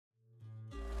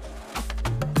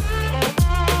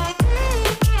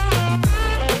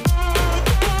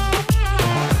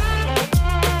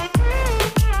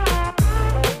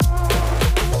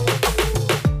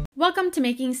Welcome to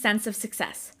Making Sense of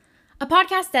Success, a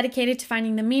podcast dedicated to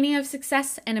finding the meaning of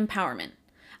success and empowerment.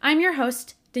 I'm your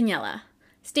host, Daniela.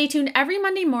 Stay tuned every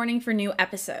Monday morning for new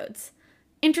episodes.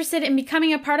 Interested in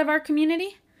becoming a part of our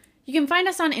community? You can find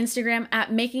us on Instagram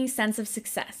at Making Sense of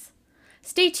Success.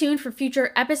 Stay tuned for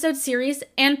future episode series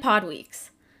and pod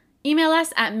weeks. Email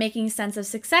us at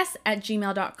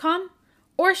makingsenseofsuccess@gmail.com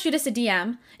or shoot us a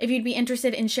DM if you'd be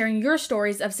interested in sharing your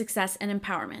stories of success and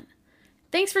empowerment.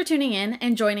 Thanks for tuning in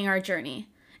and joining our journey.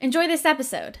 Enjoy this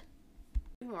episode.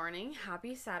 Good morning.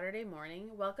 Happy Saturday morning.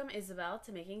 Welcome, Isabelle,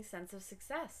 to Making Sense of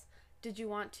Success. Did you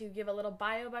want to give a little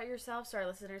bio about yourself so our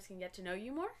listeners can get to know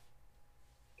you more?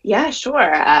 Yeah,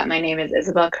 sure. My name is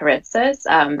Isabelle Koritsas.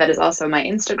 That is also my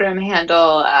Instagram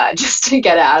handle, just to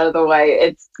get it out of the way.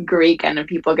 It's Greek and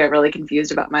people get really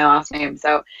confused about my last name.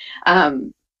 So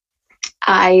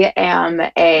I am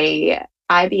a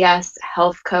IBS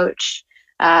health coach.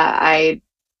 I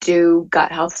do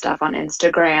gut health stuff on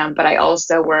Instagram, but I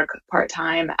also work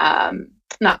part-time.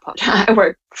 Not part-time, I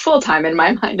work full-time. In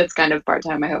my mind, it's kind of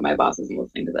part-time. I hope my boss isn't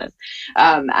listening to this.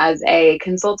 As a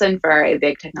consultant for a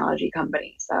big technology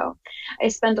company. So I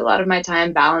spend a lot of my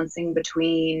time balancing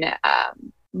between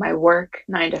my work,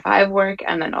 9-to-5 work,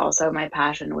 and then also my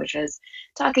passion, which is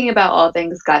talking about all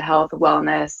things gut health,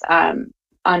 wellness,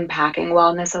 unpacking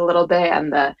wellness a little bit,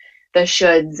 and the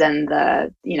shoulds and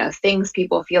the, things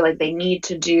people feel like they need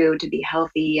to do to be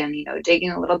healthy, and,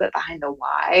 digging a little bit behind the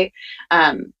why,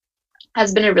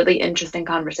 has been a really interesting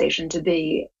conversation to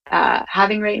be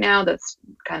having right now. That's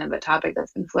kind of a topic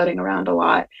that's been floating around a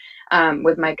lot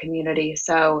with my community.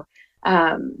 So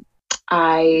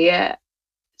I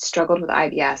struggled with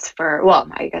IBS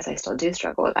I guess I still do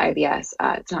struggle with IBS.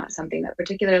 It's not something that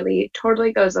particularly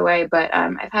totally goes away, but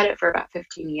I've had it for about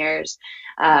 15 years.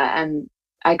 And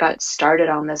I got started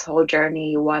on this whole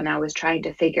journey when I was trying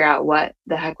to figure out what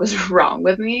the heck was wrong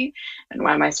with me and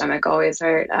why my stomach always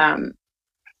hurt.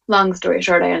 Long story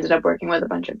short, I ended up working with a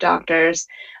bunch of doctors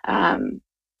and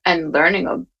learning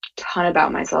a ton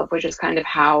about myself, which is kind of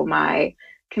how my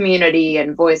community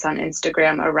and voice on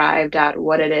Instagram arrived at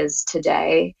what it is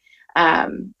today.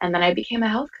 And then I became a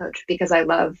health coach because I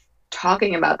love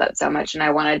talking about that so much, and I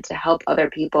wanted to help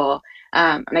other people.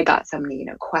 And I got so many,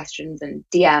 questions and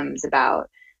DMs about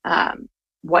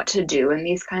what to do in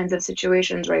these kinds of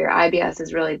situations where your IBS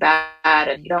is really bad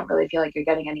and you don't really feel like you're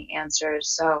getting any answers.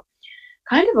 So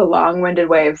kind of a long-winded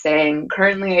way of saying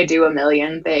currently I do a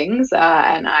million things,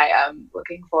 and I am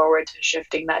looking forward to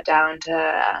shifting that down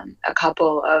to a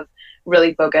couple of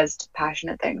really focused,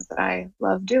 passionate things that I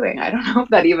love doing. I don't know if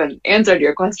that even answered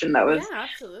your question. That was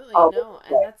absolutely. No,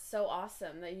 and that's so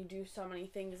awesome that you do so many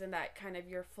things and that kind of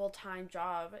your full-time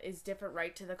job is different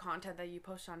right to the content that you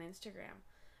post on Instagram.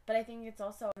 But I think it's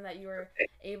also that you were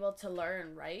able to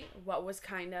learn, right? What was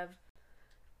kind of,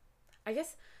 I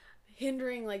guess,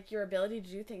 hindering like your ability to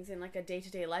do things in like a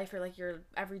day-to-day life or like your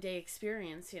everyday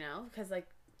experience, because like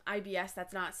IBS,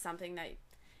 that's not something that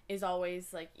is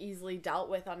always like easily dealt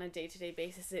with on a day-to-day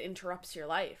basis. It interrupts your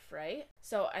life, right?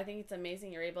 So I think it's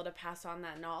amazing you're able to pass on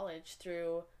that knowledge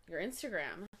through your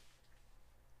Instagram.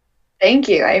 Thank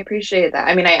you. I appreciate that.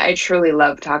 I mean, I truly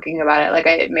love talking about it. Like,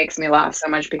 it makes me laugh so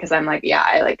much because I'm like, yeah,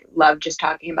 I like love just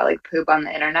talking about like poop on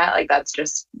the internet. Like, that's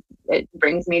just, it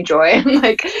brings me joy. And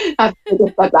like, I have to take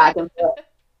a step back and be like,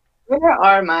 where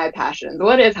are my passions?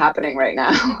 What is happening right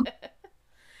now?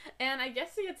 And I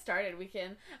guess to get started,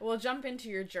 we'll jump into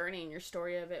your journey and your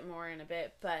story a bit more in a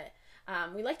bit, but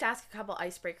we like to ask a couple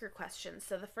icebreaker questions.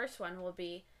 So the first one will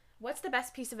be, what's the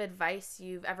best piece of advice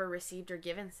you've ever received or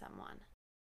given someone?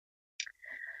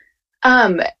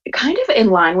 Kind of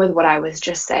in line with what I was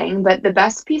just saying, but the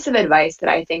best piece of advice that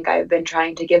I think I've been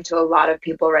trying to give to a lot of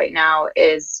people right now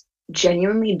is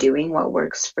genuinely doing what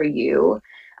works for you.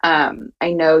 I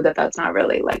know that that's not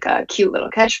really like a cute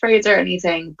little catchphrase or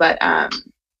anything, but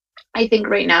I think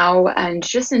right now, and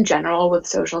just in general with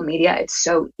social media, it's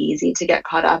so easy to get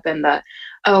caught up in the,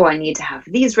 oh, I need to have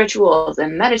these rituals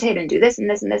and meditate and do this and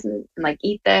this and this and like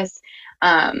eat this.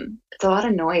 It's a lot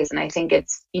of noise. And I think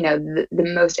it's, the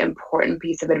most important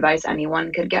piece of advice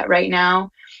anyone could get right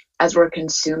now, as we're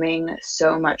consuming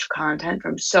so much content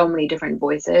from so many different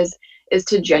voices, is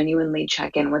to genuinely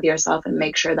check in with yourself and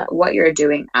make sure that what you're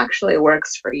doing actually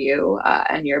works for you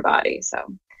and your body. So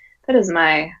that is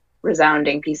my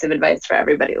resounding piece of advice for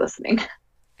everybody listening.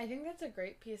 I think that's a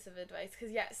great piece of advice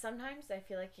because, sometimes I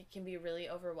feel like it can be really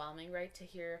overwhelming, right, to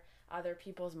hear other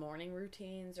people's morning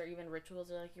routines or even rituals,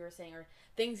 or like you were saying, or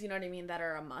things, that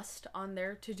are a must on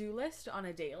their to-do list on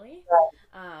a daily. Right.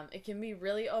 It can be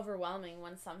really overwhelming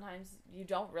when sometimes you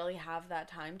don't really have that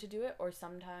time to do it, or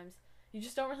sometimes you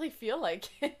just don't really feel like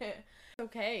it.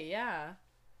 Okay, yeah.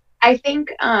 I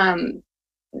think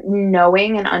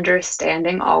knowing and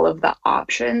understanding all of the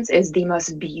options is the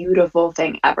most beautiful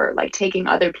thing ever. Like taking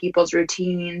other people's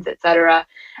routines, etc.,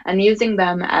 and using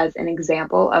them as an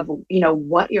example of,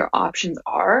 what your options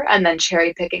are, and then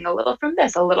cherry picking a little from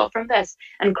this, a little from this,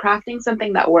 and crafting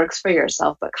something that works for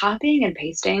yourself. But copying and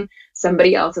pasting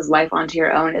somebody else's life onto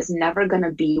your own is never going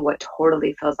to be what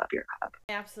totally fills up your cup.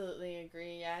 I absolutely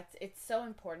agree. Yeah, it's so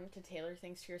important to tailor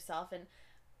things to yourself, and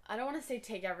I don't want to say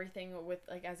take everything with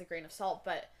like as a grain of salt,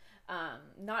 but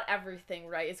not everything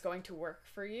right is going to work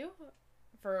for you,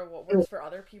 for what works for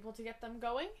other people to get them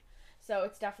going. So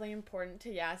it's definitely important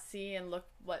to see and look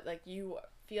what like you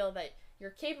feel that you're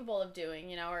capable of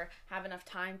doing, or have enough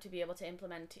time to be able to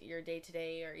implement your day to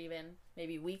day or even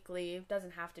maybe weekly. It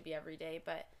doesn't have to be every day,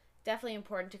 but definitely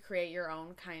important to create your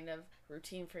own kind of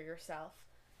routine for yourself.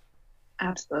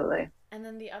 Absolutely. And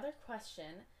then the other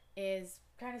question is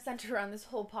kind of centered around this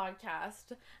whole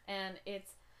podcast, and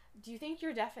it's, do you think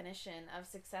your definition of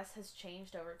success has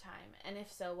changed over time? And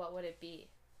if so, what would it be?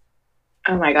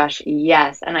 Oh my gosh,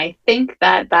 yes. And I think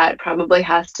that that probably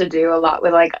has to do a lot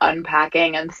with like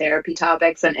unpacking and therapy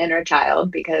topics and inner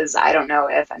child, because I don't know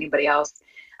if anybody else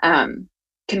um,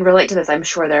 can relate to this. I'm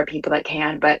sure there are people that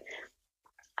can, but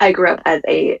I grew up as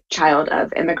a child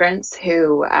of immigrants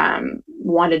who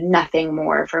wanted nothing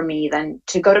more for me than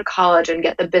to go to college and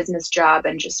get the business job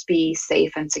and just be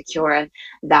safe and secure. And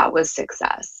that was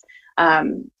success.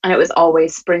 And it was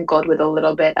always sprinkled with a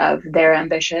little bit of their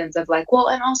ambitions of like, well,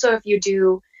 and also if you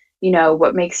do,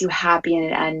 what makes you happy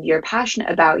and you're passionate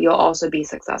about, you'll also be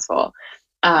successful.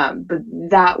 But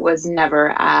that was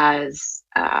never as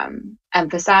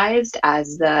emphasized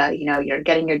as you're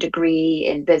getting your degree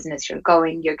in business, you're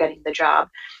getting the job.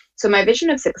 So my vision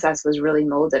of success was really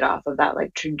molded off of that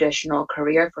like traditional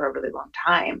career for a really long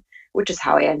time, which is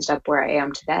how I ended up where I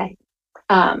am today.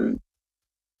 Um,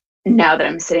 Now that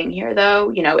I'm sitting here,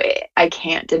 though, I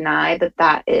can't deny that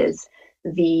that is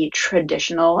the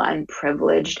traditional and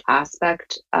privileged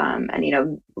aspect,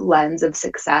 and lens of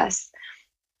success.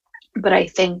 But I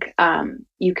think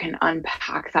you can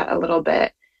unpack that a little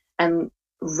bit and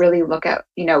really look at,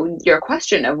 your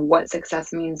question of what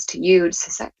success means to you.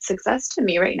 Success to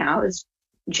me right now is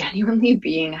genuinely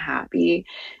being happy,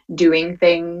 doing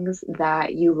things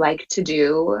that you like to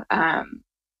do,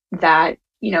 that,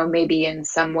 maybe in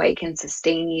some way can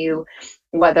sustain you,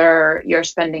 whether you're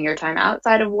spending your time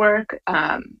outside of work,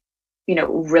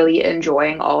 really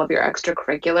enjoying all of your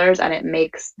extracurriculars, and it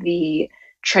makes the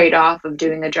trade-off of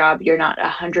doing a job you're not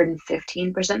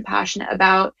 115% passionate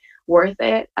about worth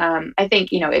it. I think,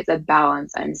 it's a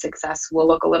balance, and success will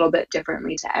look a little bit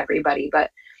differently to everybody,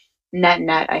 but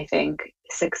net, I think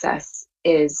success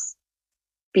is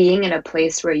being in a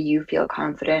place where you feel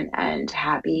confident and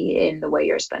happy in the way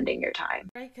you're spending your time.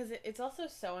 Right, because it's also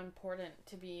so important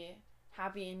to be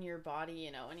happy in your body,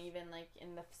 and even like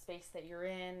in the space that you're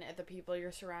in, at the people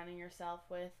you're surrounding yourself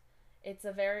with. It's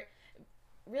a very,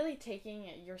 really taking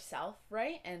yourself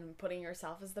right and putting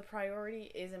yourself as the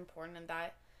priority is important, and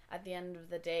that at the end of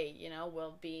the day,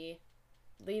 will be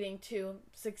leading to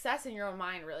success in your own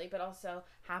mind, really, but also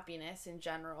happiness in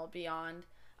general beyond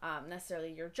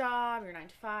necessarily your job, your 9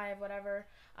 to 5, whatever,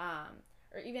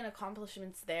 or even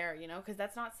accomplishments there, because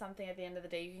that's not something at the end of the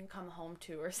day you can come home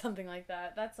to or something like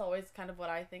that. That's always kind of what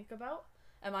I think about.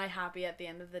 Am I happy at the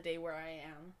end of the day where I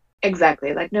am?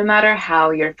 Exactly. Like, no matter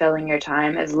how you're filling your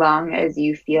time, as long as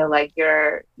you feel like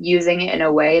you're using it in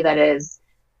a way that is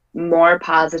more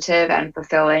positive and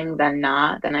fulfilling than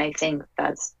not, then I think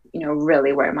that's,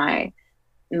 really where my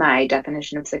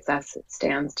definition of success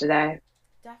stands today.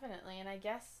 Definitely, and I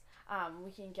guess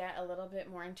we can get a little bit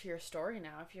more into your story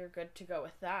now if you're good to go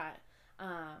with that.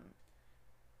 Um,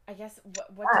 I guess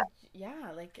what did,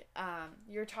 yeah, like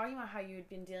you're talking about how you'd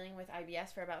been dealing with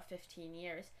IBS for about 15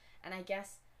 years, and I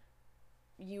guess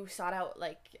you sought out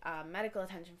like medical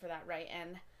attention for that, right?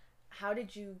 And how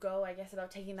did you go, I guess,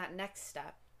 about taking that next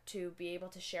step to be able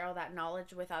to share all that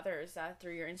knowledge with others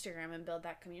through your Instagram and build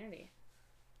that community?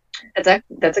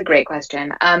 That's a great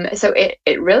question. So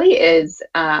it really is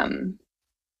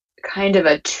kind of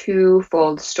a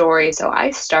twofold story. So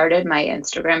I started my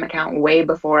Instagram account way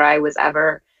before I was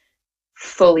ever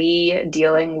fully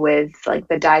dealing with like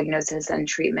the diagnosis and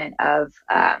treatment of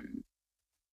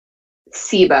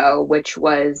SIBO, which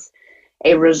was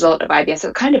a result of IBS.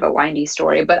 So kind of a windy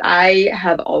story, but I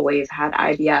have always had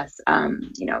IBS,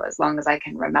 as long as I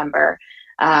can remember.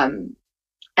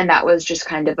 And that was just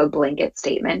kind of a blanket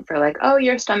statement for like, oh,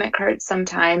 your stomach hurts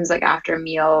sometimes, like after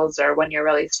meals or when you're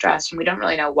really stressed, and we don't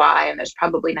really know why, and there's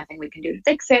probably nothing we can do to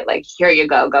fix it. Like, here you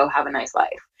go have a nice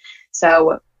life.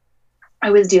 So I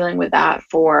was dealing with that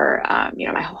for,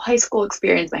 my whole high school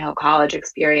experience, my whole college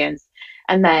experience.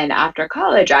 And then after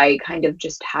college, I kind of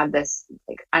just had this,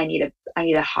 like, I need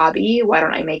a hobby. Why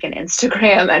don't I make an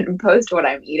Instagram and post what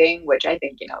I'm eating? Which I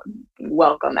think,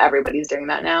 welcome. Everybody's doing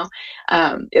that now.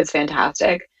 It's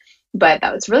fantastic. But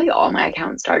that was really all my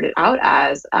account started out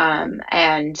as.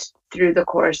 And through the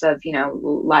course of,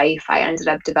 life, I ended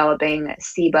up developing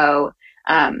SIBO,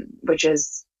 which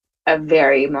is a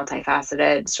very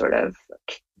multifaceted sort of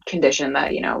condition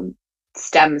that,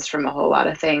 stems from a whole lot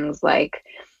of things like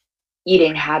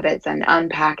eating habits and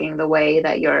unpacking the way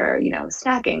that you're,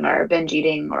 snacking or binge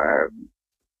eating or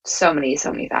so many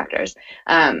factors.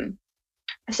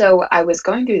 So I was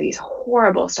going through these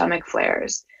horrible stomach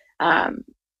flares,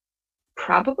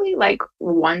 probably like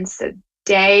once a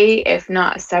day, if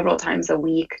not several times a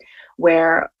week,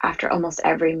 where after almost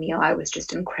every meal, I was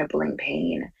just in crippling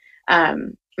pain.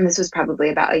 And this was probably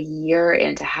about a year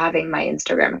into having my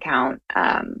Instagram account,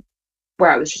 where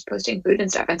I was just posting food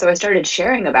and stuff. And so I started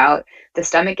sharing about the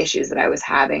stomach issues that I was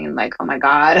having and like, oh my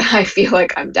God, I feel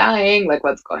like I'm dying. Like,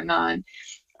 what's going on?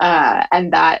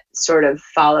 And that sort of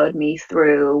followed me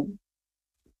through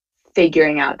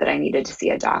figuring out that I needed to see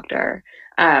a doctor.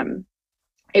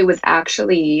 It was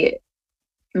actually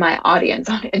my audience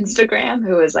on Instagram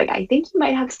who was like, I think you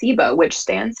might have SIBO, which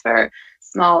stands for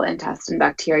small intestine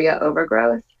bacteria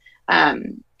overgrowth.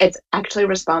 It's actually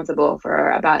responsible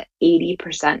for about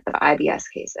 80% of IBS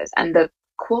cases. And the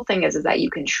cool thing is that you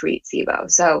can treat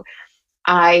SIBO. So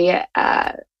I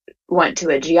went to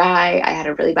a GI. I had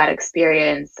a really bad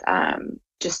experience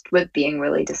just with being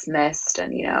really dismissed.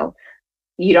 And,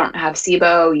 you don't have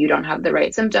SIBO, you don't have the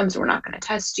right symptoms, we're not going to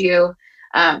test you.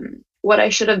 What I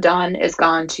should have done is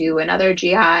gone to another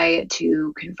GI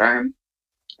to confirm.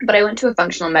 But I went to a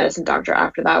functional medicine doctor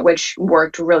after that, which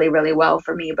worked really, really well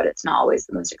for me, but it's not always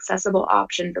the most accessible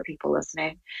option for people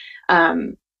listening.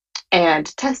 And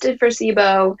tested for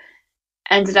SIBO,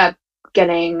 ended up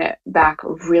getting back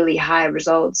really high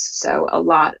results. So a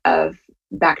lot of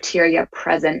bacteria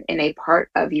present in a part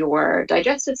of your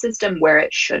digestive system where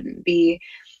it shouldn't be,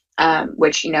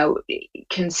 which,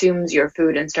 consumes your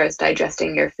food and starts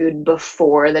digesting your food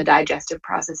before the digestive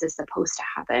process is supposed to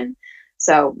happen.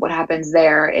 So what happens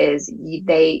there is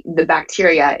the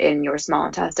bacteria in your small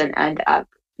intestine end up,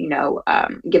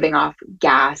 giving off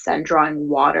gas and drawing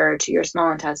water to your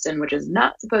small intestine, which is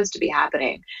not supposed to be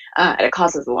happening. And it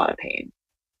causes a lot of pain.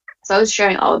 So I was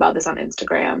sharing all about this on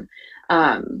Instagram.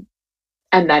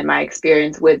 And then my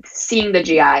experience with seeing the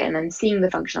GI and then seeing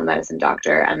the functional medicine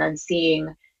doctor and then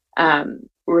seeing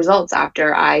results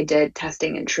after I did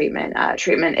testing and treatment.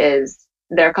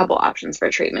 There are a couple options for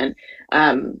treatment.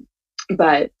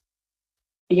 But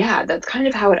yeah, that's kind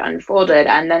of how it unfolded.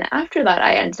 And then after that,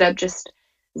 I ended up just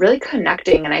really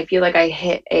connecting. And I feel like I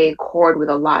hit a chord with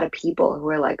a lot of people who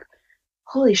were like,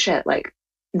 holy shit, like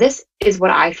this is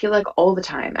what I feel like all the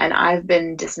time. And I've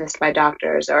been dismissed by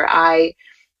doctors, or I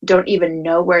don't even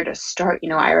know where to start.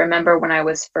 I remember when I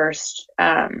was first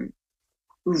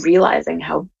realizing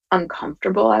how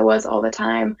uncomfortable I was all the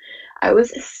time, I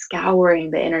was scouring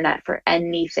the internet for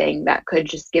anything that could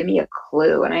just give me a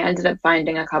clue. And I ended up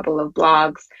finding a couple of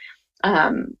blogs,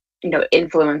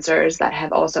 influencers that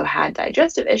have also had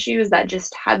digestive issues that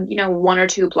just had, one or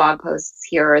two blog posts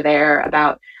here or there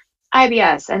about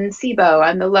IBS and SIBO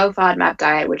and the low FODMAP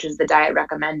diet, which is the diet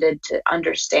recommended to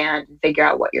understand and figure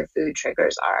out what your food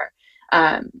triggers are.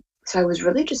 So I was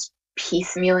really just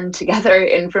piecemealing together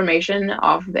information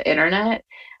off the internet,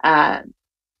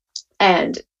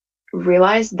 and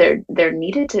realized there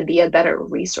needed to be a better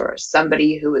resource,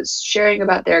 somebody who was sharing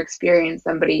about their experience,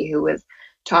 somebody who was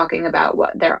talking about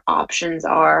what their options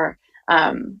are.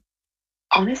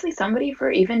 Honestly, somebody for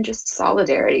even just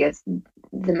solidarity. It's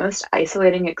the most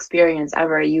isolating experience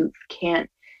ever. You can't,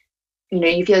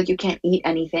 you feel like you can't eat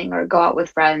anything or go out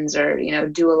with friends or,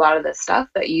 do a lot of the stuff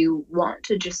that you want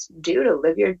to just do to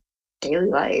live your daily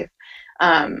life.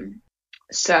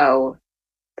 So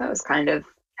that was kind of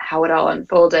how it all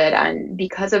unfolded. And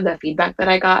because of the feedback that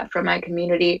I got from my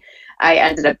community, I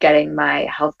ended up getting my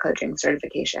health coaching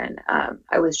certification.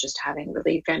 I was just having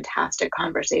really fantastic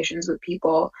conversations with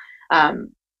people,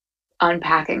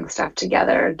 unpacking stuff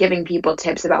together, giving people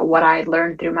tips about what I had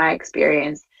learned through my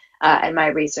experience and my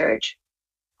research.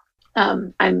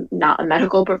 I'm not a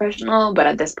medical professional, but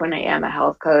at this point I am a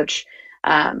health coach.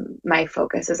 My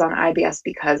focus is on IBS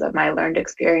because of my learned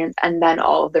experience, and then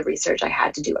all of the research I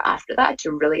had to do after that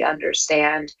to really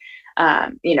understand,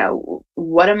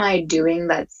 what am I doing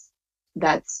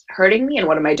that's hurting me and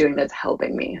what am I doing that's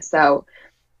helping me. So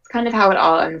it's kind of how it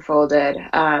all unfolded.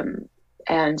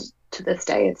 And to this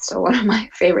day, it's still one of my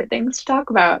favorite things to talk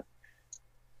about.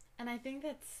 And I think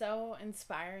that's so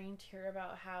inspiring to hear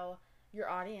about how your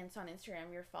audience on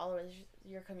Instagram, your followers,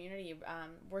 your community,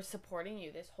 were supporting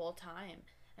you this whole time,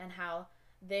 and how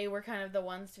they were kind of the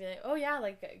ones to be like, oh yeah,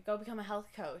 like go become a health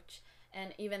coach.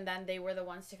 And even then, they were the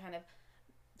ones to kind of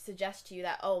suggest to you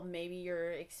that, oh, maybe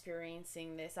you're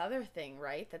experiencing this other thing,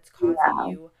 right? That's causing Yeah.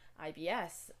 you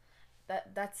IBS.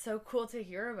 That's so cool to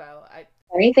hear about. I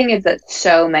Funny thing is that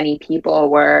so many people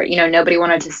were, nobody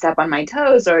wanted to step on my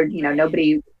toes or, Right.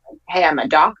 nobody, hey, I'm a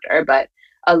doctor, but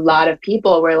a lot of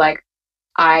people were like,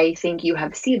 I think you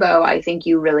have SIBO. I think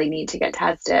you really need to get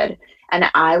tested. And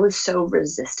I was so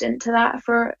resistant to that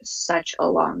for such a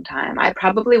long time. I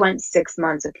probably went 6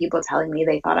 months of people telling me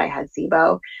they thought I had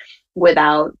SIBO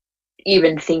without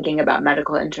even thinking about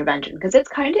medical intervention because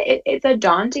it's a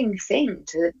daunting thing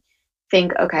to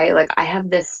think, okay, like I have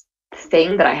this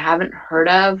thing that I haven't heard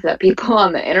of that people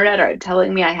on the internet are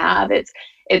telling me I have. It's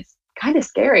kind of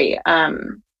scary.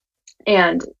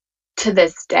 And to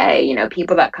this day,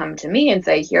 people that come to me and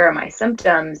say, here are my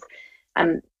symptoms,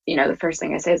 the first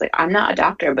thing I say is like, I'm not a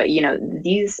doctor, but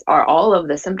these are all of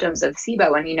the symptoms of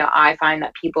SIBO. And, I find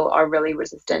that people are really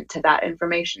resistant to that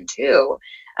information too.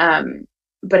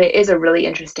 But it is a really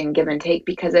interesting give and take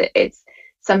because it's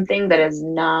something that is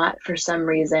not for some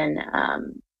reason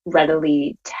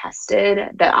readily tested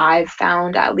that I've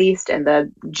found, at least in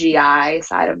the GI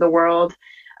side of the world.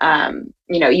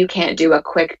 You can't do a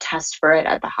quick test for it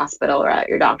at the hospital or at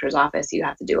your doctor's office. You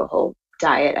have to do a whole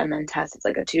diet and then test. It's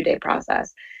like a 2-day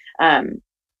process. Um,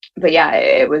 but yeah,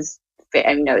 it was,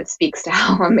 it speaks to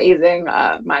how amazing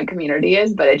my community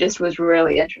is, but it just was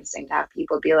really interesting to have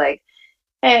people be like,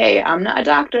 hey, I'm not a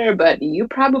doctor, but you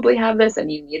probably have this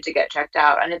and you need to get checked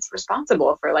out. And it's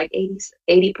responsible for like 80%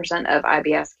 of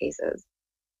IBS cases.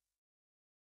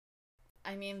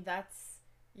 I mean, that's,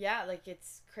 yeah, like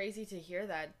it's crazy to hear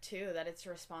that too, that it's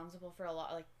responsible for a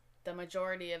lot, like the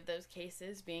majority of those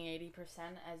cases being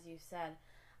 80%, as you said.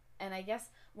 And I guess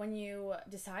when you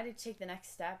decided to take the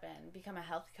next step and become a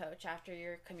health coach after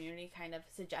your community kind of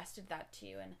suggested that to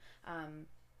you and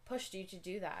pushed you to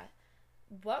do that,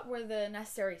 what were the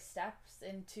necessary steps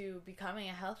into becoming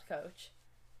a health coach?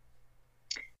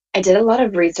 I did a lot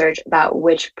of research about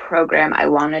which program I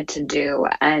wanted to do,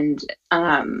 and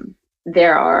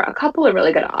there are a couple of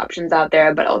really good options out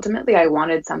there, but ultimately I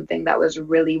wanted something that was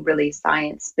really, really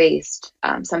science based,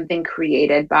 something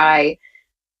created by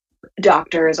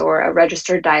doctors or a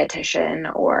registered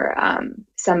dietitian or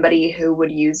somebody who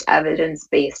would use evidence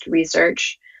based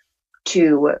research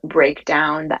to break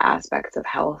down the aspects of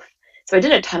health. So I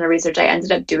did a ton of research. I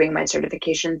ended up doing my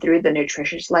certification through the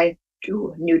Nutritious Life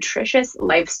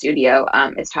Studio.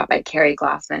 It's taught by Carrie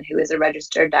Glassman, who is a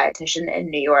registered dietitian in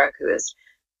New York, who is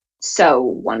so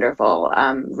wonderful,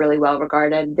 really well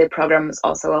regarded. The program was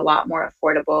also a lot more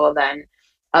affordable than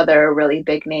other really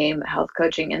big name health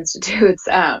coaching institutes.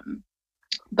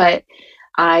 But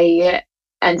I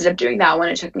ended up doing that one.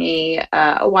 It took me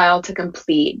a while to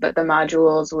complete, but the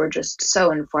modules were just so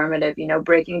informative,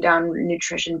 breaking down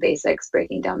nutrition basics,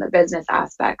 breaking down the business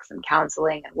aspects and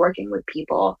counseling and working with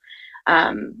people.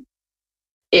 Um,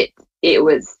 it it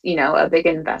was, a big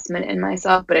investment in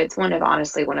myself, but it's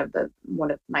honestly one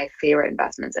of my favorite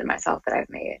investments in myself that I've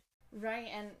made. Right,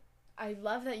 and I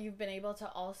love that you've been able to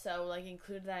also like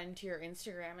include that into your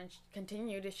Instagram and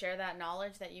continue to share that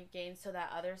knowledge that you've gained so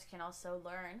that others can also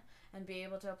learn and be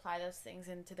able to apply those things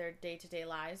into their day-to-day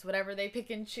lives, whatever they pick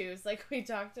and choose like we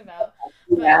talked about.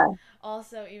 But Yeah.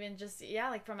 also even just yeah,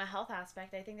 like from a health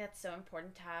aspect, I think that's so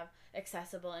important to have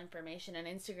accessible information, and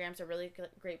Instagram's a really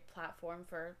great platform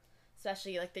for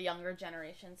especially like the younger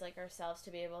generations like ourselves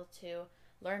to be able to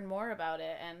learn more about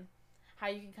it and how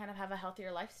you can kind of have a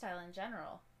healthier lifestyle in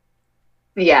general.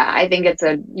 Yeah, I think it's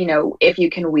if you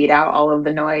can weed out all of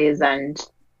the noise and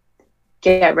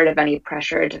get rid of any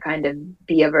pressure to kind of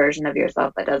be a version of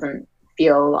yourself that doesn't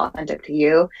feel authentic to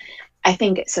you, I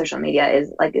think social media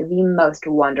is like the most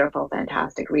wonderful,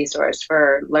 fantastic resource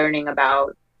for learning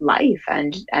about life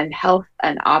and health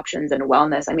and options and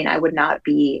wellness. I mean, I would not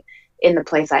be in the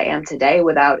place I am today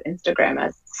without Instagram,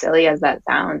 as silly as that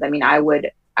sounds. I mean, I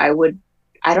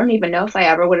don't even know if I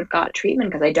ever would have got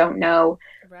treatment because I don't know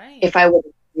Right. if I would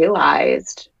have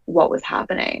realized what was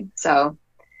happening. So,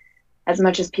 as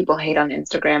much as people hate on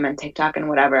Instagram and TikTok and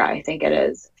whatever, I think it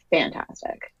is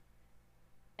fantastic.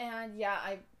 And yeah,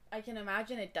 I can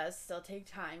imagine it does still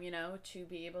take time, to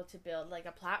be able to build like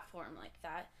a platform like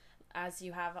that as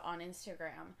you have on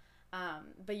Instagram.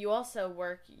 But you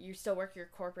still work your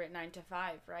corporate 9 to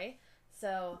 5, right?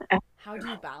 So how do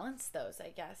you balance those, I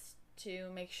guess, to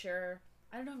make sure,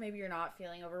 I don't know, maybe you're not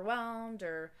feeling overwhelmed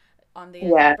or on the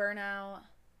edge of Yeah. burnout?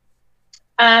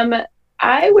 Um,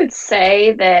 I would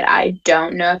say that I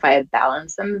don't know if I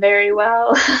balance them very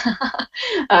well.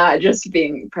 Just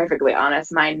being perfectly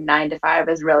honest, my 9 to 5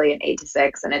 is really an 8 to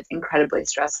 6, and it's incredibly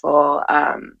stressful.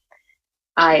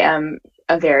 I am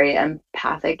a very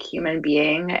empathic human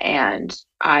being, and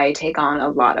I take on a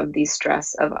lot of the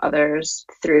stress of others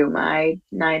through my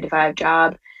 9 to 5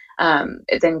 job.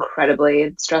 It's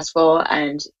incredibly stressful,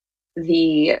 and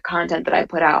the content that I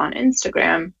put out on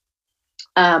Instagram,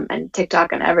 and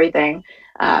TikTok and everything,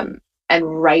 and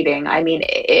writing. I mean,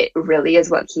 it really is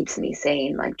what keeps me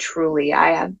sane. Like, truly,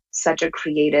 I have such a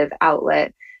creative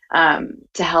outlet,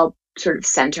 to help sort of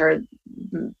center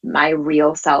my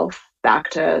real self back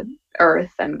to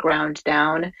earth and ground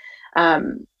down.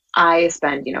 I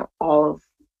spend, all of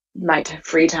my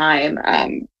free time,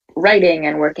 writing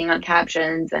and working on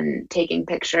captions and taking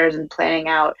pictures and planning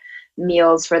out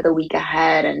meals for the week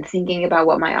ahead and thinking about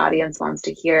what my audience wants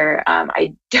to hear.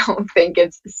 I don't think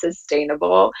it's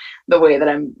sustainable the way that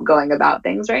I'm going about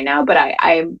things right now, but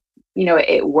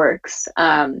it works.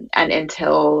 And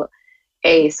until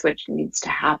a switch needs to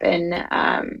happen,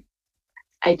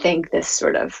 I think this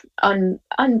sort of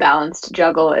unbalanced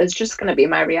juggle is just going to be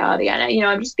my reality. And,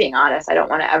 I'm just being honest. I don't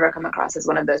want to ever come across as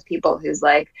one of those people who's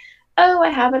like, oh, I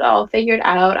have it all figured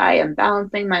out. I am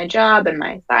balancing my job and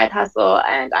my side hustle,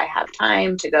 and I have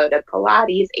time to go to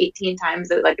Pilates 18 times.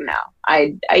 Like, no,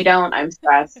 I don't. I'm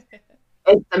stressed.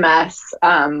 It's a mess.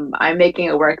 I'm making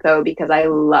it work though, because I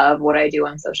love what I do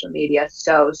on social media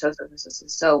so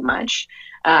much.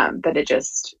 But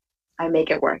I make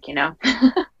it work.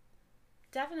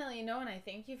 Definitely, and I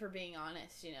thank you for being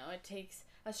honest. It takes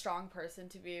a strong person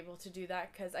to be able to do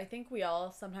that, because I think we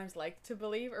all sometimes like to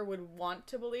believe, or would want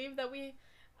to believe, that we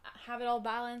have it all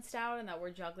balanced out and that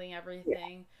we're juggling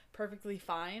everything perfectly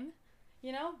fine,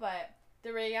 but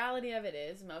the reality of it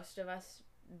is most of us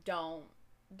don't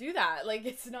do that. Like,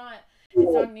 it's not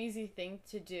an easy thing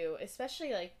to do,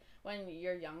 especially like when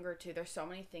you're younger too. There's so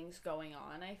many things going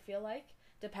on, I feel like,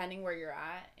 depending where you're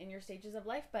at in your stages of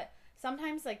life. But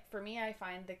sometimes, like for me, I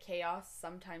find the chaos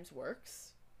sometimes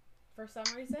works for some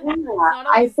reason. Yeah, It's not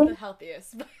I always think the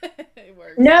healthiest, but it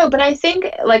works. no, but I think,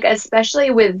 like,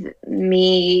 especially with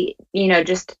me,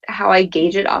 just how I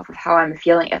gauge it off of how I'm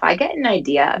feeling. If I get an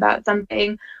idea about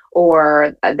something,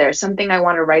 or there's something I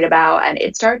want to write about and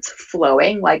it starts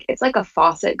flowing, like it's like a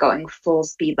faucet going full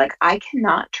speed. Like, I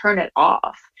cannot turn it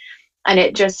off. And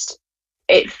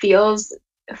it feels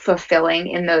fulfilling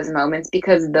in those moments,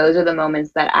 because those are the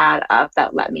moments that add up,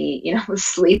 that let me,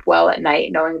 sleep well at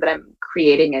night, knowing that I'm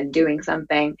creating and doing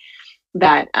something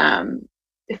that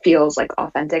feels like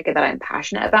authentic and that I'm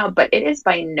passionate about. But it is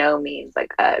by no means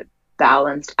like a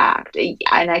balanced act,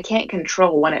 and I can't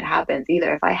control when it happens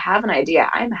either. If I have an idea,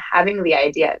 I'm having the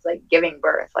idea. It's like giving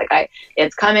birth. Like,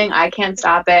 it's coming. I can't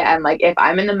stop it. And like, if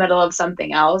I'm in the middle of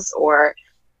something else, or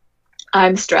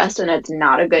I'm stressed and it's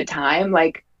not a good time,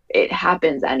 like, it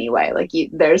happens anyway. Like,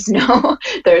 there's no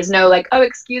there's no like, oh,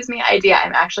 excuse me, idea.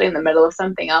 I'm actually in the middle of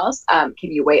something else. Can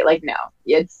you wait? Like, no,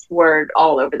 we're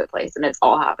all over the place, and it's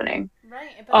all happening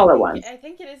Right, but all at once. I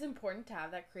think it is important to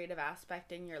have that creative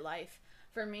aspect in your life.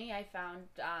 For me, I found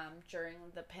during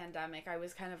the pandemic, I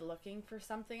was kind of looking for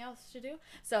something else to do.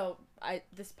 So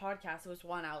this podcast was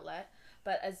one outlet,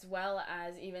 but as well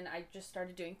as, even I just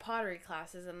started doing pottery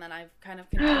classes, and then I've kind of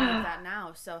continued that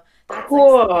now. So that's like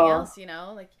something Cool. else,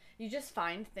 like you just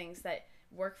find things that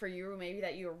work for you, or maybe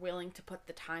that you're willing to put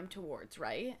the time towards,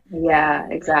 right? That Yeah, you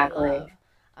really exactly.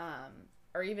 love.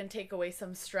 Or even take away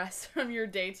some stress from your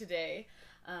day to day.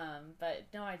 But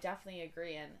no, I definitely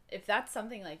agree. And if that's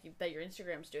something like that your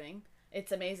Instagram's doing,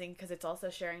 it's amazing, because it's also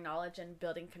sharing knowledge and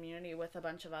building community with a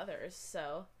bunch of others.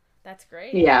 So that's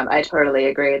great. Yeah, I totally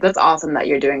agree. That's awesome that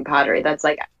you're doing pottery. That's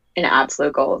like an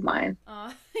absolute goal of mine.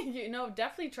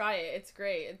 Definitely try it. It's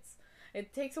great.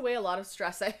 It takes away a lot of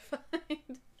stress, I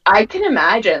find. I can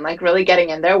imagine, like, really getting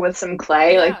in there with some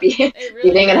clay, like, Yeah, it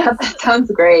really beating it up. does. That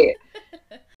sounds great.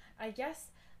 I guess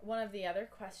one of the other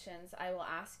questions I will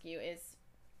ask you is,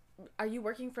 are you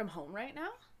working from home right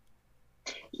now?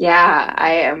 Yeah,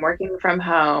 I am working from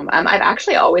home. I've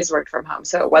actually always worked from home,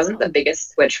 so it wasn't Oh, the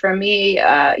biggest switch for me.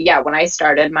 Yeah, when I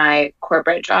started my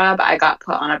corporate job, I got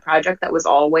put on a project that was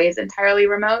always entirely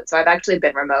remote. So I've actually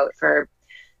been remote for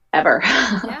ever.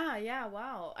 yeah, yeah,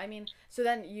 wow. I mean, so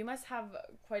then you must have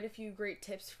quite a few great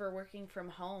tips for working from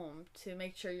home to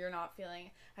make sure you're not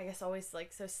feeling, I guess, always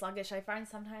like so sluggish. I find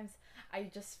sometimes I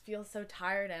just feel so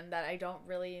tired, and that I don't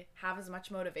really have as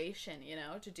much motivation,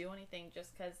 to do anything,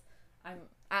 just because I'm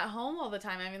at home all the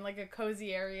time. I'm in like a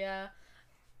cozy area.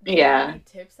 Do you have Yeah. any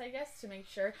tips, I guess, to make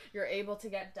sure you're able to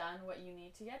get done what you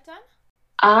need to get done?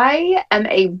 I am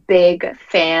a big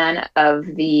fan of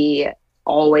the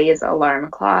always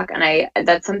alarm clock. And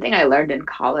that's something I learned in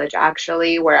college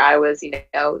actually, where I was,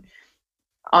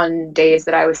 on days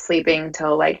that I was sleeping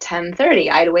till like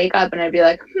 10:30, I'd wake up and I'd be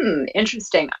like,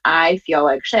 interesting. I feel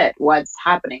like shit. What's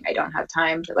happening? I don't have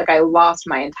time to, like, I lost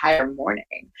my entire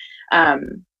morning.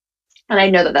 And I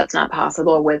know that that's not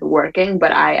possible with working,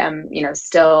 but I am,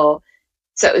 still.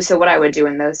 So what I would do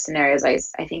in those scenarios, I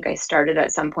think I started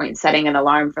at some point setting an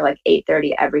alarm for like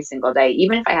 8:30 every single day,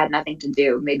 even if I had nothing to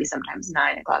do, maybe sometimes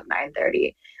 9 o'clock,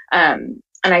 9:30. And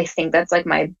I think that's like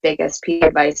my biggest piece of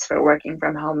advice for working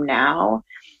from home now.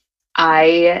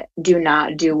 I do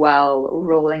not do well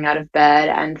rolling out of bed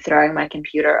and throwing my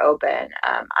computer open.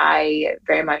 I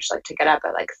very much like to get up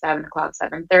at like 7 o'clock,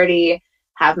 7:30,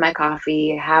 have my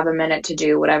coffee, have a minute to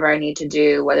do whatever I need to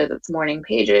do, whether that's morning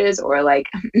pages or like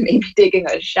maybe taking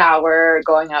a shower,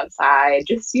 going outside,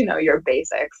 just, your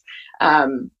basics.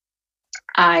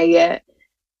 I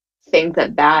think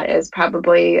that is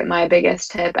probably my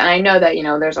biggest tip. And I know that,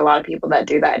 there's a lot of people that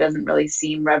do that. It doesn't really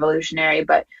seem revolutionary,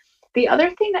 but the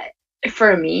other thing that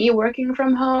for me working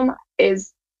from home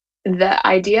is the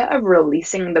idea of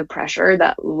releasing the pressure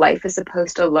that life is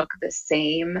supposed to look the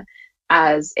same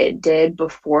as it did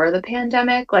before the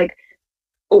pandemic. Like,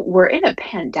 we're in a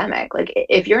pandemic. Like,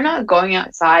 if you're not going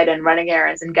outside and running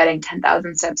errands and getting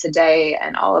 10,000 steps a day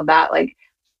and all of that, like,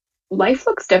 life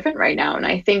looks different right now. And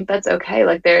I think that's okay.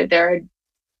 Like, there are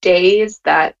days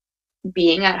that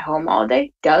being at home all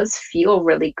day does feel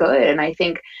really good. And I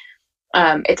think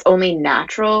it's only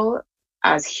natural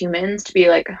as humans to be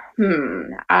like,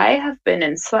 I have been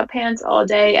in sweatpants all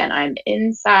day and I'm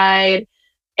inside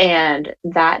and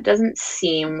that doesn't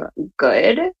seem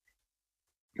good.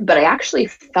 But I actually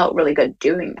felt really good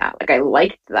doing that. Like, I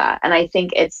liked that. And I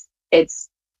think it's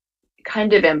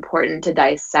kind of important to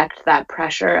dissect that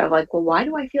pressure of like, well, why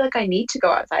do I feel like I need to go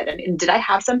outside? And did I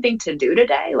have something to do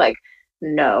today? Like,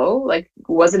 no. Like,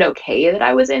 was it okay that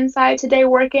I was inside today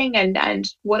working and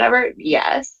whatever?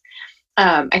 Yes.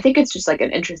 I think it's just like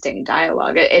an interesting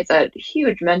dialogue. It's a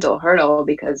huge mental hurdle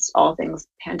because all things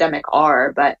pandemic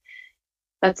are, but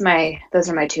those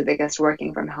are my two biggest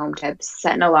working from home tips.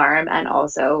 Set an alarm, and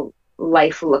also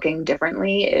life looking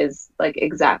differently is like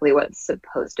exactly what's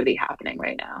supposed to be happening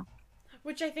right now.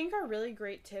 Which I think are really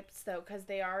great tips, though, because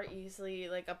they are easily,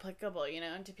 like, applicable,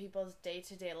 into people's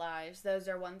day-to-day lives. Those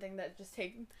are one thing that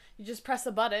you just press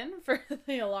a button for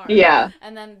the alarm. Yeah.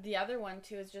 And then the other one,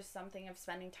 too, is just something of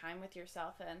spending time with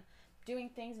yourself and doing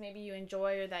things maybe you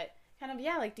enjoy or that kind of,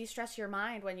 like, de-stress your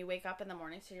mind when you wake up in the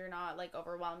morning so you're not, like,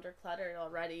 overwhelmed or cluttered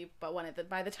already, but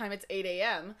by the time it's 8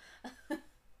 a.m.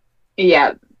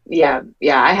 Yeah, yeah,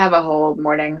 yeah. I have a whole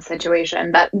morning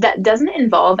situation that doesn't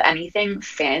involve anything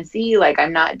fancy. Like,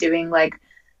 I'm not doing like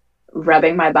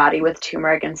rubbing my body with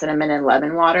turmeric and cinnamon and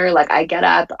lemon water. Like, I get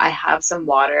up, I have some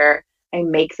water, I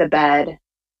make the bed.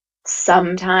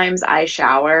 Sometimes I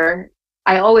shower.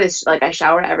 I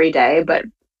shower every day, but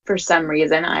for some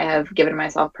reason I have given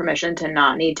myself permission to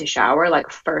not need to shower like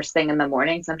first thing in the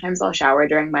morning. Sometimes I'll shower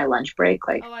during my lunch break.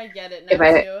 Like, Oh, I get it if now,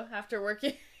 I too, after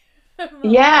working all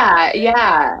Yeah, day.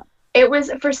 yeah. It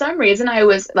was for some reason I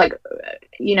was like,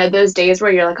 those days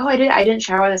where you're like, oh, I didn't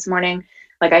shower this morning.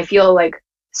 Like, I feel like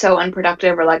so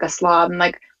unproductive or like a slob. I'm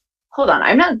like, hold on,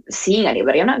 I'm not seeing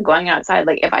anybody. I'm not going outside.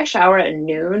 Like, if I shower at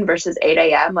noon versus 8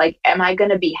 a.m., like, am I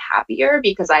gonna be happier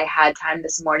because I had time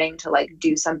this morning to like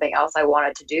do something else I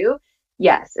wanted to do?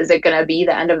 Yes. Is it gonna be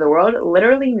the end of the world?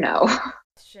 Literally, no.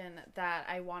 Question that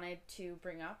I wanted to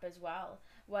bring up as well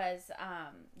was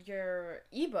your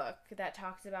ebook that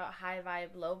talks about high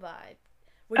vibe, low vibe.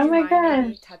 Would Oh you my mind gosh.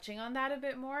 maybe touching on that a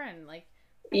bit more and like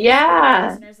I guess giving the Yeah.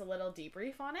 listeners a little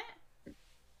debrief on it?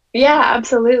 Yeah,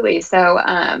 absolutely. So,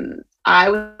 I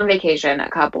was on vacation a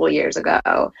couple years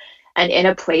ago, and in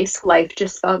a place life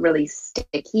just felt really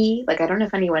sticky. Like, I don't know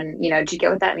if anyone, do you get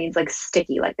what that means? Like,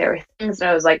 sticky. Like, there were things that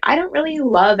I was like, I don't really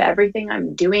love everything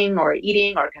I'm doing or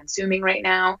eating or consuming right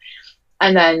now.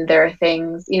 And then there are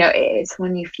things, it's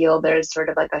when you feel there's sort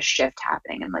of like a shift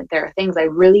happening, and like there are things I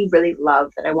really, really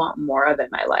love that I want more of in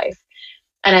my life.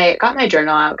 And I got my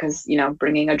journal out because,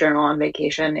 bringing a journal on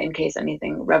vacation in case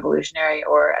anything revolutionary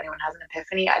or anyone has an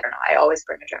epiphany, I don't know. I always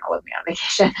bring a journal with me on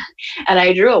vacation. And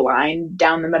I drew a line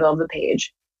down the middle of the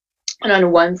page. And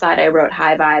on one side, I wrote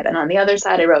high vibe. And on the other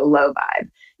side, I wrote low vibe.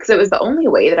 Because it was the only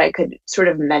way that I could sort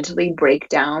of mentally break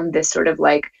down this sort of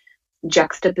like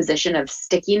juxtaposition of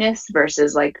stickiness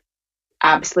versus like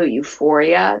absolute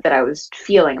euphoria that I was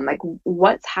feeling. I'm like,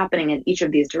 what's happening in each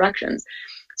of these directions?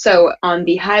 So on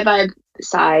the high vibe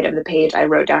side of the page, I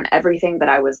wrote down everything that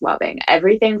I was loving,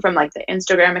 everything from like the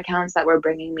Instagram accounts that were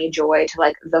bringing me joy to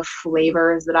like the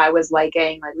flavors that I was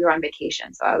liking. Like, we were on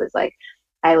vacation, so I was like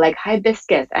I like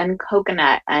hibiscus and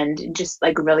coconut and just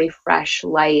like really fresh,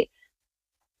 light,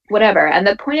 whatever. And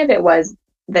the point of it was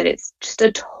that it's just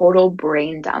a total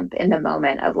brain dump in the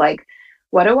moment of like,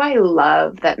 what do I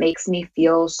love that makes me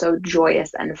feel so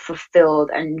joyous and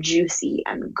fulfilled and juicy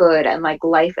and good and like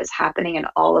life is happening in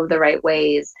all of the right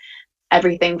ways?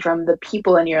 Everything from the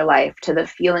people in your life to the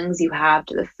feelings you have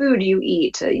to the food you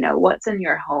eat to, what's in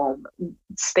your home,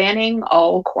 spanning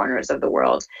all corners of the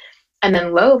world. And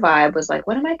then low vibe was like,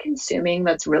 what am I consuming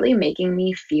that's really making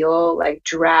me feel like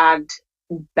dragged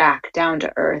back down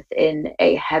to earth in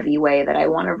a heavy way that I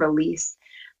want to release,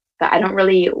 that I don't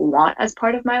really want as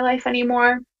part of my life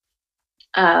anymore.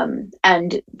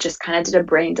 And just kind of did a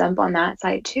brain dump on that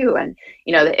side too. And,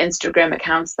 the Instagram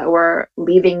accounts that were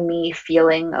leaving me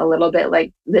feeling a little bit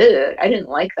like, I didn't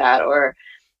like that, or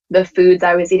the foods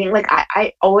I was eating. Like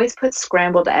I always put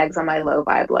scrambled eggs on my low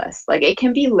vibe list. Like it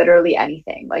can be literally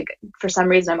anything. Like for some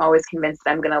reason, I'm always convinced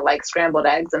that I'm going to like scrambled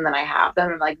eggs, and then I have them.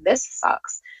 And I'm like, this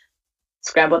sucks.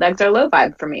 Scrambled eggs are low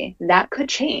vibe for me. That could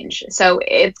change. So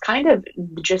it's kind of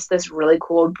just this really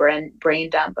cool brain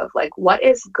dump of like, what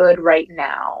is good right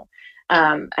now,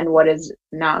 and what is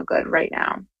not good right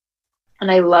now. And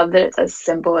I love that it's as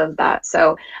simple as that.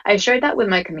 So I shared that with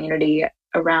my community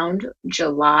around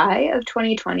July of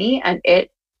 2020, and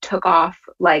it took off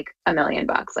like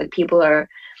 $1,000,000. Like people are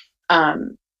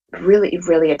really,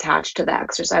 really attached to the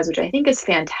exercise, which I think is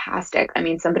fantastic. I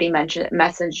mean, somebody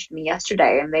messaged me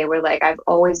yesterday and they were like, I've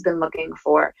always been looking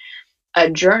for a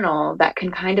journal that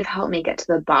can kind of help me get to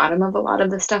the bottom of a lot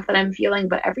of the stuff that I'm feeling.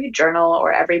 But every journal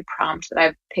or every prompt that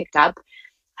I've picked up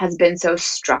has been so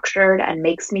structured and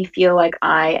makes me feel like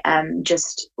I am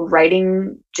just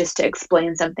writing just to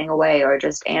explain something away, or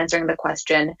just answering the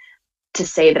question to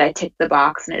say that I ticked the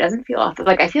box. And it doesn't feel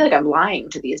like I feel like I'm lying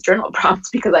to these journal prompts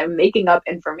because I'm making up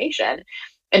information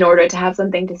in order to have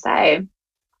something to say.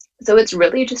 So it's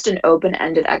really just an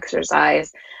open-ended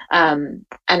exercise. And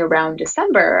around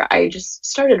December, I just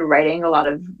started writing a lot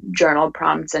of journal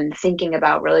prompts and thinking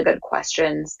about really good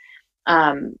questions,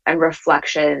 and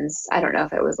reflections. I don't know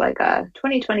if it was like a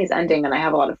 2020's ending and I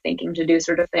have a lot of thinking to do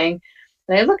sort of thing.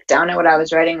 And I looked down at what I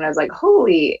was writing and I was like,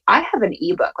 holy, I have an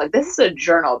ebook. Like this is a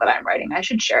journal that I'm writing. I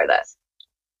should share this.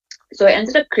 So I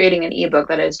ended up creating an ebook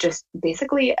that is just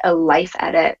basically a life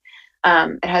edit.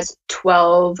 It has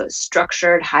 12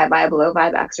 structured high vibe, low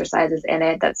vibe exercises in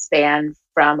it that span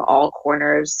from all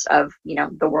corners of,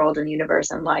 the world and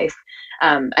universe and life,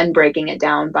 and breaking it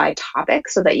down by topic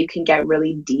so that you can get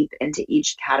really deep into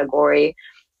each category,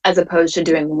 as opposed to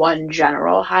doing one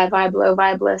general high vibe, low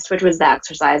vibe list, which was the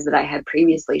exercise that I had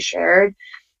previously shared.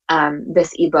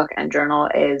 This ebook and journal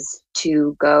is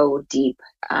to go deep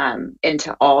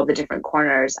into all the different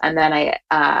corners. And then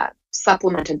I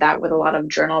supplemented that with a lot of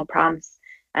journal prompts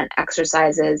and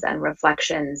exercises and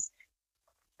reflections.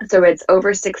 So it's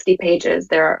over 60 pages.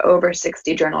 There are over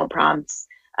 60 journal prompts,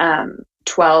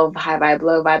 12 high vibe,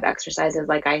 low vibe exercises,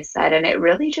 like I said. And it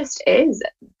really just is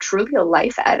truly a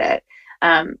life edit.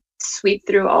 Sweep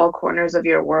through all corners of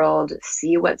your world,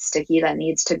 see what's sticky that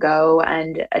needs to go,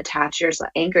 and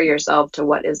anchor yourself to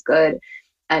what is good,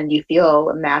 and you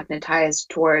feel magnetized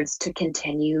towards to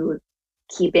continue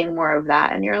keeping more of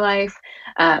that in your life.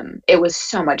 It was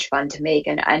so much fun to make,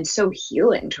 and so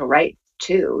healing to write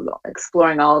too,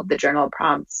 exploring all of the journal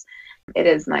prompts. It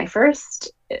is my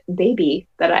first baby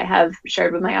that I have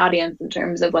shared with my audience in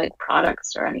terms of like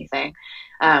products or anything.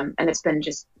 And it's been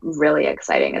just really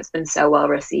exciting. It's been so well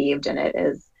received, and it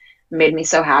has made me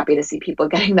so happy to see people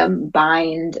getting them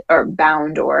bound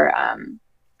or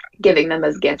giving them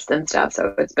as gifts and stuff.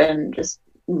 So it's been just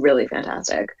really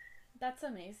fantastic. That's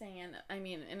amazing. And I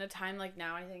mean, in a time like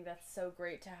now, I think that's so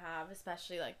great to have,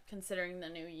 especially like considering the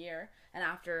new year and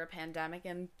after a pandemic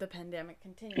and the pandemic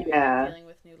continuing, Yeah. dealing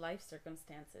with new life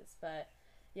circumstances. But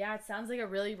yeah, it sounds like a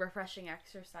really refreshing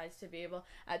exercise to be able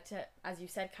to, as you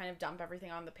said, kind of dump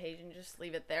everything on the page and just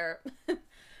leave it there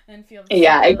and feel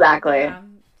Yeah, super, exactly.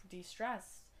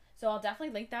 de-stressed. So I'll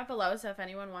definitely link that below. So if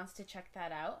anyone wants to check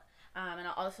that out, and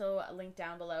I'll also link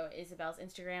down below Isabelle's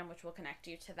Instagram, which will connect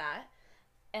you to that.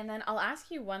 And then I'll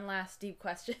ask you one last deep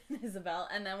question, Isabelle,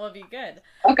 and then we'll be good.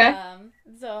 Okay.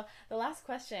 So the last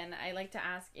question I like to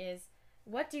ask is,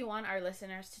 what do you want our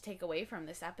listeners to take away from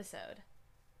this episode?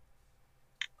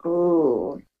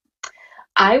 Ooh.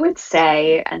 I would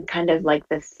say, and kind of like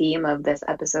the theme of this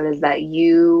episode is that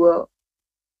you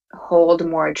hold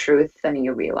more truth than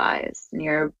you realize. And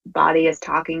your body is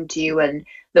talking to you, and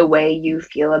the way you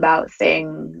feel about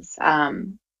things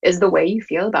is the way you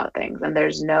feel about things. And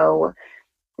there's no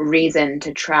reason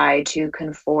to try to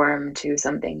conform to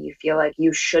something you feel like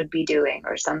you should be doing,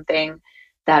 or something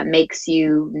that makes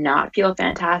you not feel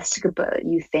fantastic, but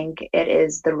you think it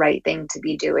is the right thing to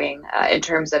be doing in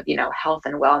terms of, health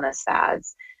and wellness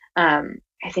fads.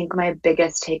 I think my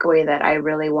biggest takeaway that I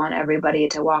really want everybody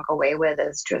to walk away with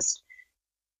is just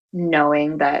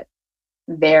knowing that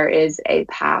there is a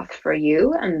path for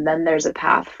you, and then there's a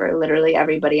path for literally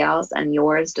everybody else, and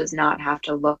yours does not have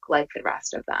to look like the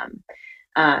rest of them.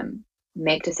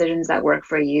 Make decisions that work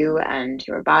for you and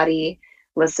your body.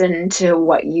 Listen to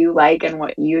what you like and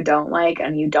what you don't like,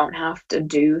 and you don't have to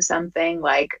do something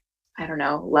like, I don't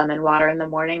know, lemon water in the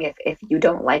morning if you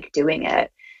don't like doing it.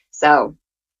 So,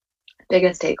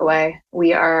 biggest takeaway,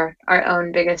 we are our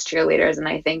own biggest cheerleaders, and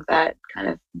I think that kind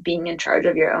of being in charge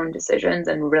of your own decisions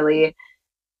and really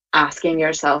asking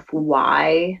yourself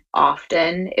why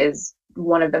often is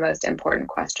one of the most important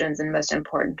questions and most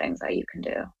important things that you can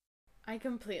do. I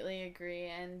completely agree.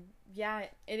 And yeah,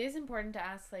 it is important to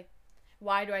ask, like,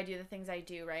 why do I do the things I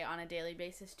do, right? On a daily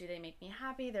basis, do they make me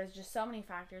happy? There's just so many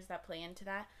factors that play into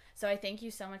that. So I thank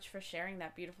you so much for sharing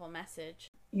that beautiful message.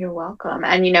 You're welcome.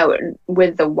 And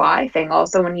with the why thing,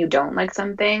 also when you don't like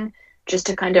something, just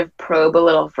to kind of probe a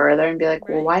little further and be like,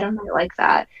 well, why don't I like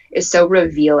that? Is so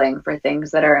revealing for things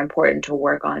that are important to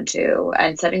work on too.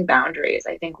 And setting boundaries.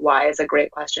 I think why is a great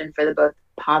question for the both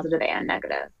positive and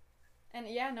negative. And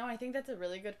yeah, no, I think that's a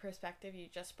really good perspective you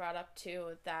just brought up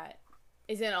too, that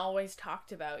isn't always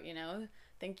talked about,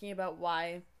 thinking about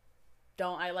why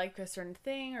don't I like a certain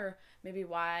thing, or maybe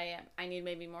why I need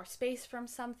maybe more space from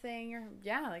something, or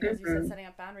yeah, like as you said, setting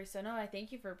up boundaries. So no, I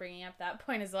thank you for bringing up that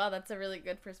point as well. That's a really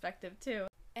good perspective too.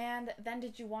 And then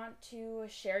did you want to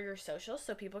share your socials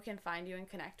so people can find you and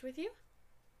connect with you?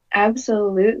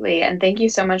 Absolutely. And thank you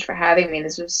so much for having me.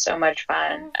 This was so much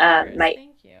fun. Oh, of course.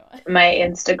 Thank you. My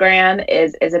Instagram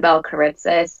is Isabelle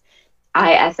Koritsas,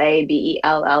 ISABELLE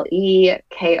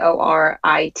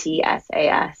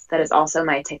KORITSAS. That is also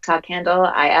my TikTok handle.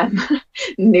 I am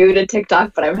new to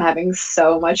TikTok, but I'm having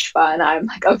so much fun. I'm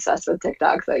like obsessed with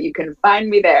TikTok, so you can find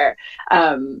me there.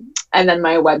 And then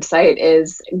my website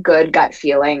is Good Gut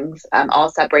Feelings, all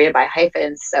separated by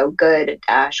hyphens. So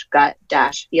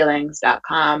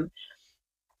good-gut-feelings.com.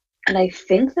 And I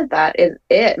think that is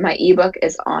it. My ebook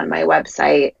is on my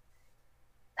website.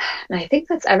 And I think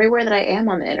that's everywhere that I am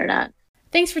on the internet.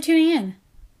 Thanks for tuning in.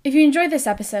 If you enjoyed this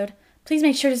episode, please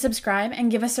make sure to subscribe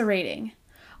and give us a rating.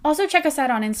 Also check us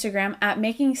out on Instagram at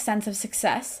Making Sense of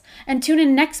Success, and tune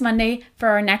in next Monday for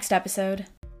our next episode.